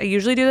relaxed. I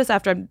usually do this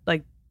after I'm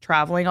like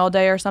traveling all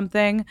day or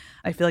something.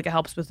 I feel like it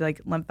helps with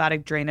like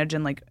lymphatic drainage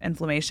and like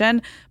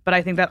inflammation, but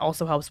I think that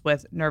also helps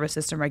with nervous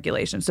system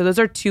regulation. So those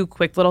are 2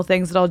 quick little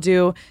things that I'll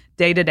do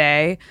day to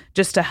day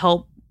just to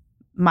help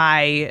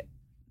my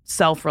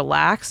self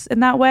relax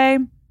in that way.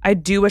 I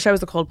do wish I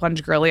was a cold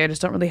plunge girly. I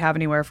just don't really have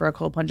anywhere for a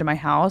cold plunge in my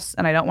house,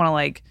 and I don't want to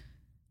like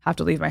have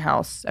to leave my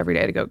house every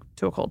day to go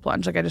to a cold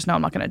plunge. Like I just know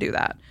I'm not going to do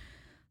that.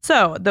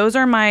 So those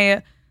are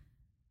my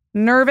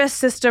nervous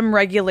system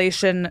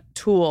regulation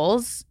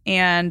tools.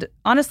 And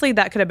honestly,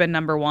 that could have been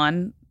number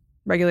 1,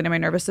 regulating my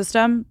nervous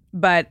system.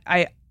 But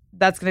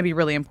that's going to be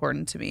really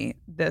important to me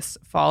this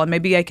fall. And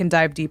maybe I can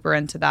dive deeper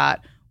into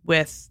that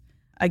with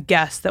a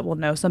guest that will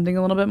know something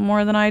a little bit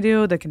more than I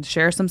do, that can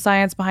share some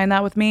science behind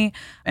that with me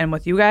and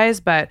with you guys.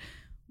 But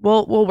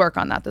we'll work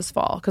on that this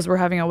fall because we're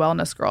having a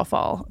wellness girl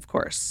fall, of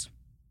course.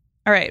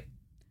 All right.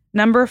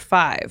 Number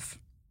 5.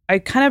 I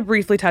kind of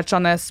briefly touched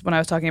on this when I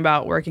was talking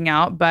about working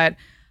out, but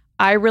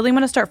I really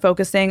want to start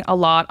focusing a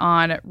lot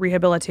on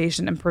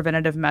rehabilitation and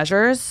preventative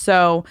measures.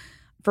 So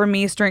for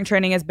me, strength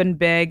training has been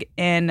big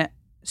in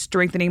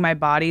strengthening my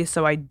body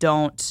so I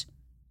don't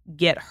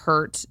get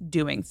hurt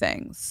doing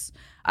things.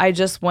 I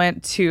just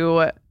went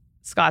to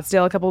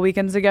Scottsdale a couple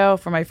weekends ago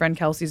for my friend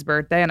Kelsey's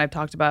birthday, and I've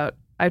talked about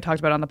it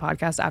on the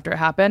podcast after it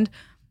happened.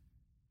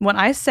 When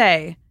I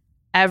say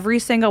every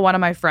single one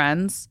of my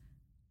friends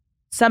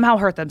somehow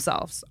hurt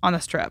themselves on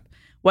this trip,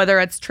 whether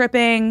it's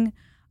tripping,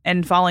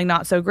 and falling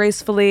not so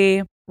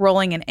gracefully,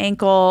 rolling an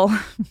ankle.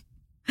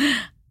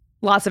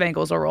 Lots of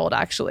ankles were rolled,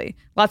 actually.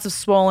 Lots of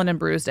swollen and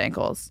bruised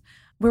ankles.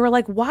 We were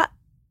like, what?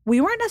 We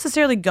weren't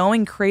necessarily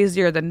going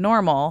crazier than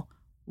normal.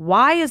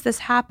 Why is this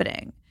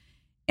happening?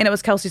 And it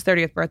was Kelsey's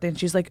 30th birthday. And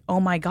she's like, oh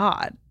my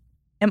God,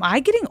 am I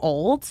getting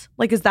old?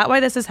 Like, is that why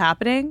this is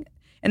happening?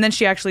 And then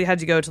she actually had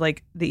to go to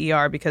like the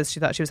ER because she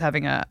thought she was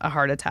having a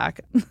heart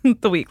attack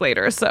the week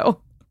later. So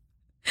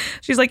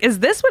she's like, is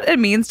this what it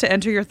means to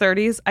enter your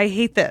 30s? I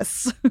hate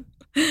this.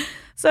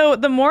 So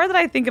the more that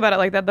I think about it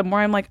like that, the more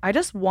I'm like, I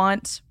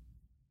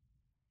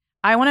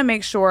want to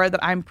make sure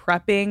that I'm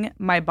prepping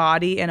my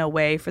body in a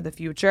way for the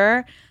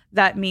future.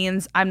 That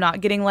means I'm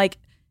not getting like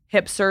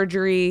hip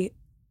surgery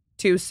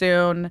too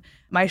soon.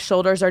 My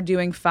shoulders are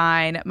doing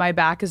fine. My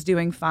back is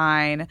doing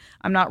fine.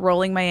 I'm not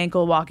rolling my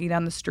ankle walking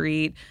down the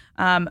street.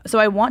 So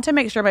I want to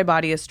make sure my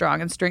body is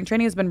strong, and strength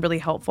training has been really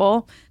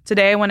helpful.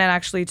 Today I went in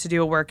actually to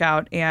do a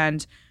workout,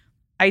 and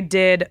I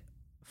did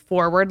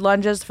forward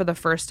lunges for the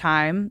first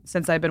time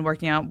since I've been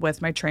working out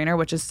with my trainer,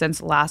 which is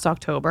since last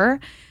October.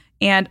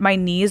 And my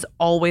knees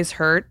always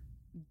hurt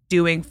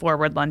doing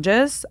forward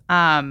lunges.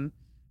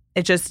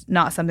 It's just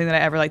not something that I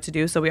ever like to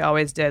do. So we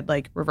always did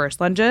like reverse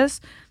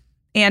lunges.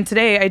 And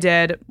today I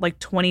did like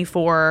 3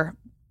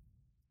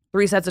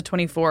 sets of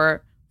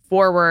 24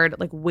 forward,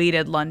 like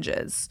weighted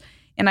lunges.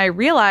 And I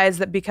realized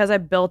that because I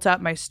built up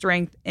my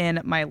strength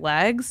in my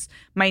legs,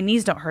 my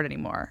knees don't hurt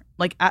anymore.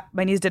 Like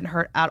my knees didn't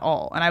hurt at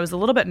all. And I was a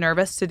little bit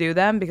nervous to do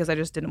them because I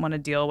just didn't want to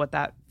deal with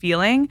that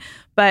feeling.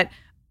 But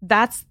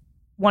that's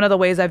one of the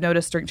ways I've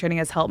noticed strength training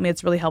has helped me.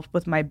 It's really helped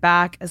with my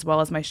back as well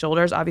as my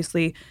shoulders.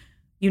 Obviously,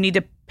 you need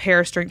to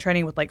pair strength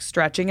training with like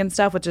stretching and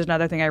stuff, which is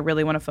another thing I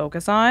really want to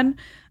focus on.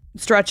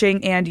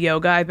 Stretching and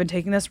yoga. I've been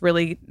taking this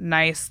really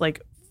nice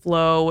like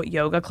flow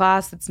yoga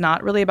class. It's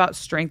not really about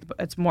strength, but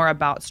it's more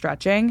about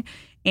stretching.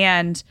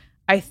 And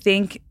I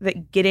think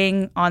that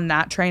getting on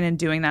that train and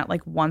doing that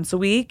like once a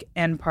week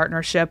in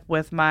partnership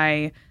with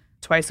my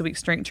twice a week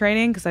strength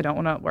training, because I don't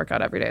want to work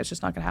out every day. It's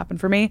just not going to happen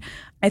for me.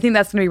 I think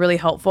that's going to be really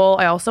helpful.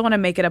 I also want to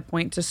make it a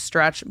point to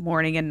stretch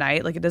morning and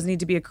night. Like it doesn't need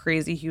to be a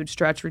crazy huge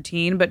stretch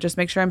routine, but just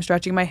make sure I'm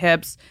stretching my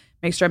hips,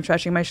 make sure I'm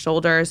stretching my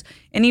shoulders.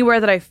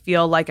 Anywhere that I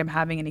feel like I'm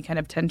having any kind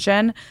of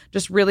tension,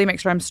 just really make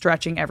sure I'm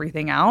stretching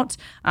everything out.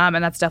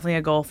 And that's definitely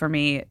a goal for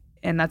me.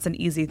 And that's an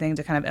easy thing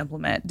to kind of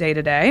implement day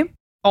to day.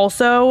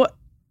 Also,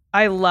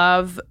 I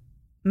love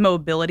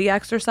mobility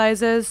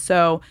exercises.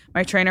 So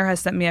my trainer has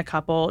sent me a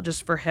couple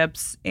just for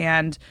hips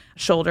and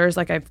shoulders,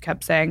 like I've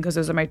kept saying, because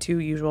those are my two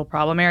usual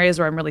problem areas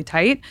where I'm really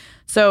tight.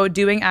 So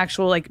doing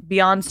actual like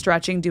beyond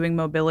stretching, doing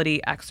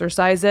mobility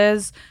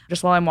exercises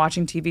just while I'm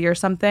watching TV or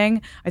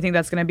something, I think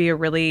that's going to be a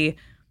really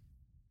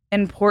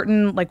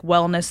important like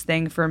wellness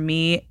thing for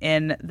me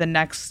in the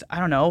next,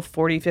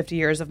 40, 50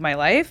 years of my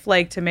life,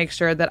 like to make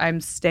sure that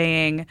I'm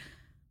staying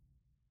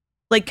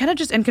like kind of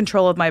just in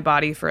control of my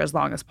body for as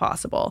long as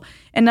possible.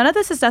 And none of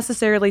this is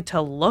necessarily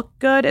to look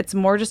good. It's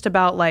more just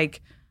about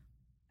like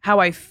how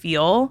I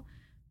feel,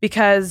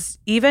 because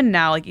even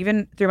now, like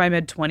even through my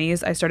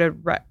mid-20s, I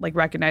started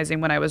recognizing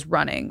when I was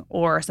running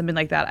or something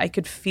like that, I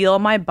could feel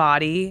my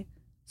body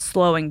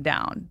slowing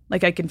down.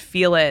 Like I can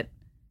feel it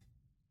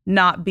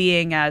not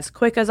being as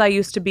quick as I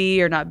used to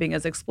be or not being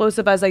as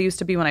explosive as I used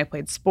to be when I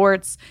played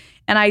sports.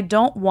 And I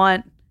don't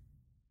want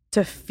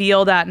to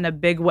feel that in a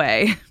big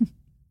way.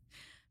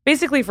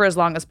 Basically for as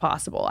long as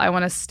possible. I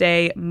want to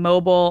stay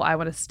mobile. I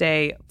want to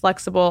stay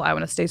flexible. I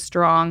want to stay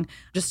strong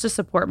just to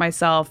support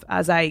myself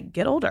as I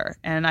get older.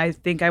 And I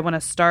think I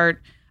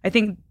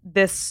think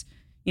this,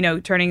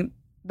 turning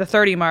the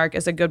 30 mark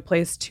is a good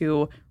place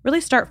to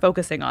really start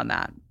focusing on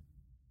that.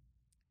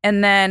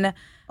 And then,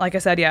 like I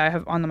said, I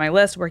have on my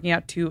list working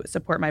out to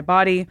support my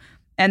body.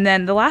 And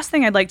then the last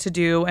thing I'd like to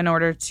do in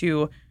order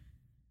to,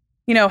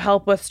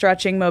 help with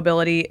stretching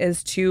mobility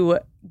is to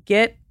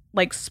get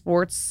like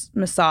sports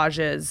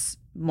massages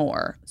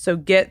more. So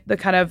get the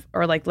kind of,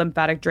 or like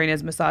lymphatic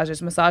drainage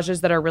massages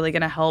that are really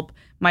going to help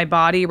my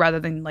body rather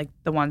than like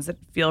the ones that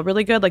feel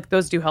really good. Like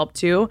those do help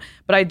too.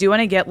 But I do want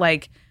to get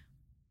like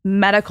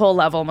medical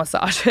level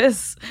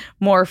massages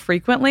more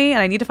frequently. And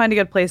I need to find a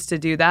good place to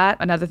do that.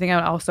 Another thing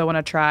I also want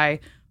to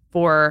try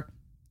for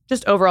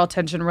just overall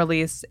tension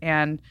release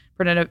and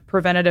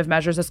preventative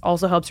measures. This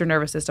also helps your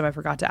nervous system. I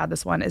forgot to add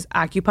this one, is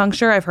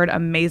acupuncture. I've heard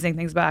amazing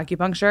things about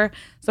acupuncture.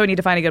 So I need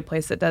to find a good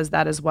place that does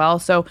that as well.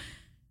 So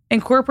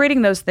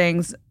incorporating those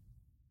things,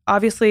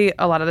 obviously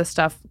a lot of this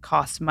stuff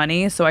costs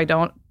money. So I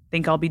don't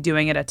think I'll be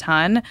doing it a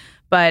ton,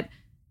 but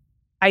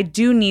I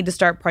do need to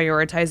start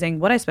prioritizing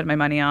what I spend my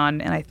money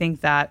on. And I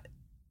think that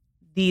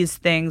these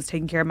things,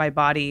 taking care of my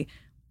body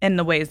in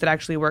the ways that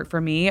actually work for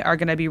me, are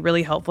going to be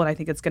really helpful. And I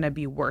think it's going to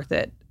be worth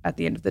it at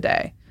the end of the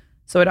day.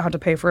 So I don't have to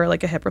pay for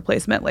like a hip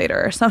replacement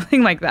later or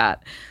something like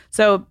that.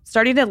 So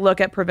starting to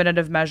look at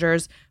preventative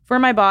measures for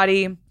my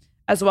body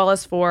as well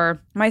as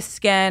for my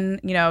skin,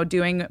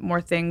 doing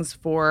more things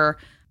for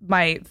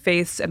my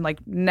face and like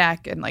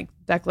neck and like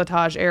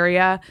décolletage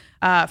area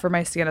for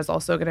my skin is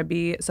also going to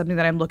be something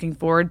that I'm looking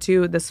forward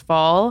to this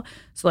fall.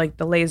 So like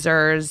the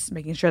lasers,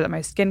 making sure that my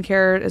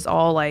skincare is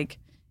all like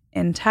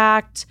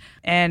intact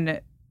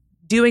and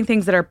doing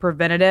things that are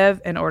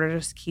preventative in order to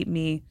just keep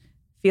me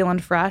feeling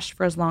fresh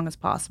for as long as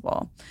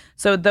possible.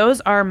 So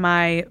those are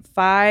my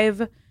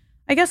 5,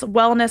 I guess,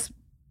 wellness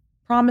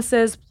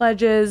promises,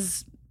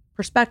 pledges,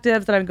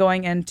 perspectives that I'm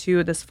going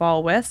into this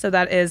fall with. So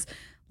that is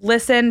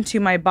listen to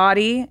my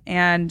body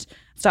and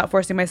stop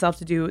forcing myself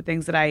to do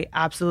things that I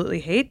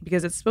absolutely hate,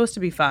 because it's supposed to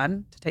be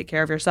fun to take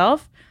care of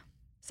yourself.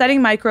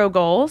 Setting micro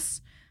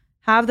goals,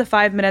 have the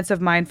 5 minutes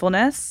of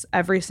mindfulness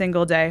every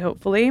single day,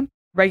 hopefully.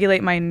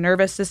 Regulate my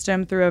nervous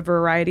system through a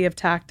variety of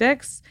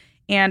tactics,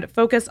 and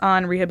focus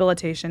on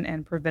rehabilitation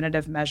and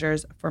preventative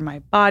measures for my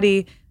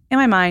body and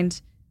my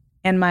mind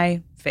and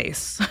my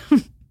face,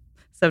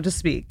 so to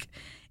speak.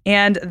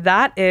 And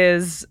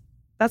that's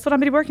what I'm going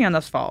to be working on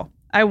this fall.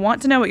 I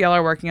want to know what y'all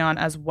are working on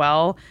as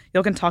well.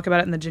 Y'all can talk about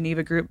it in the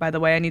Geneva group, by the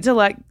way. I need to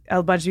let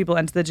a bunch of people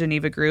into the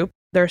Geneva group.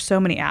 There are so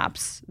many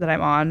apps that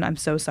I'm on. I'm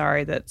so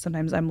sorry that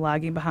sometimes I'm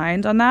lagging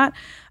behind on that.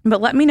 But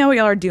let me know what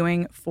y'all are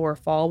doing for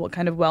fall, what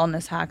kind of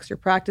wellness hacks you're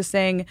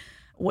practicing,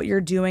 what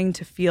you're doing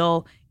to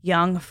feel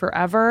young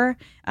forever,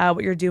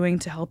 what you're doing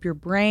to help your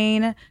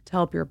brain, to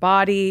help your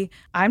body.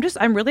 I'm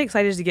really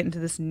excited to get into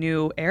this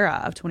new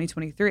era of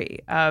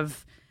 2023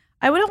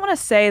 I wouldn't want to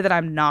say that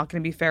I'm not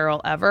going to be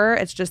feral ever.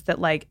 It's just that,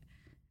 like,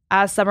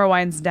 as summer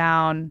winds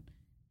down,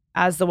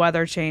 as the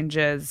weather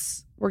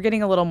changes, we're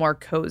getting a little more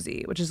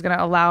cozy, which is going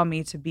to allow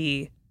me to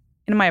be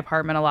in my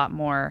apartment a lot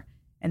more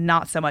and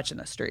not so much in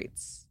the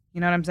streets. You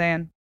know what I'm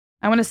saying?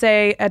 I want to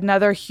say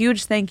another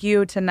huge thank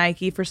you to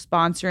Nike for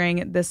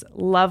sponsoring this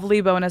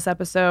lovely bonus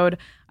episode.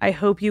 I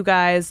hope you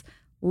guys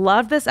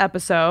loved this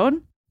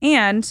episode.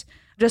 And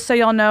just so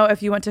y'all know,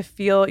 if you want to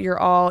feel your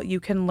all, you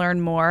can learn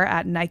more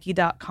at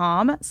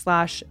nike.com/Nike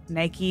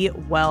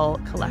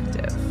Well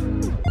Collective.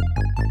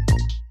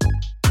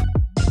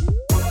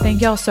 Thank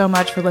y'all so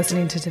much for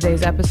listening to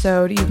today's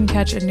episode. You can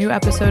catch a new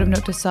episode of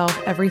Note to Self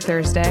every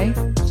Thursday.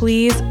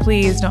 Please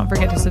don't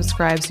forget to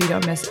subscribe so you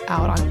don't miss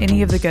out on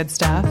any of the good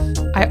stuff.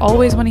 I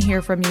always want to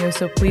hear from you,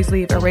 so please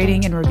leave a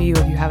rating and review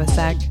if you have a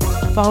sec.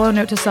 Follow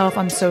Note to Self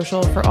on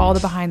social for all the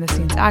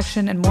behind-the-scenes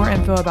action and more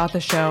info about the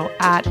show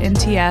at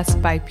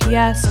NTS by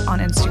PS on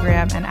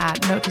Instagram and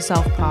at Note to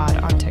Self Pod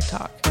on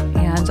TikTok.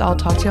 And I'll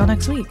talk to y'all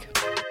next week.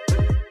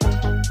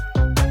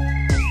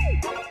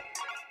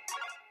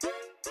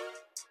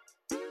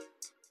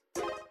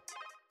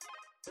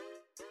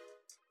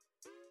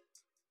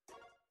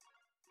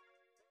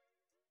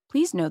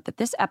 Please note that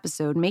this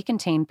episode may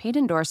contain paid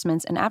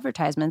endorsements and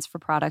advertisements for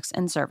products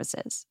and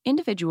services.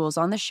 Individuals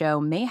on the show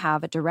may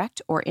have a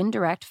direct or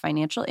indirect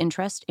financial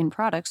interest in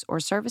products or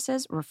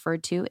services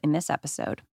referred to in this episode.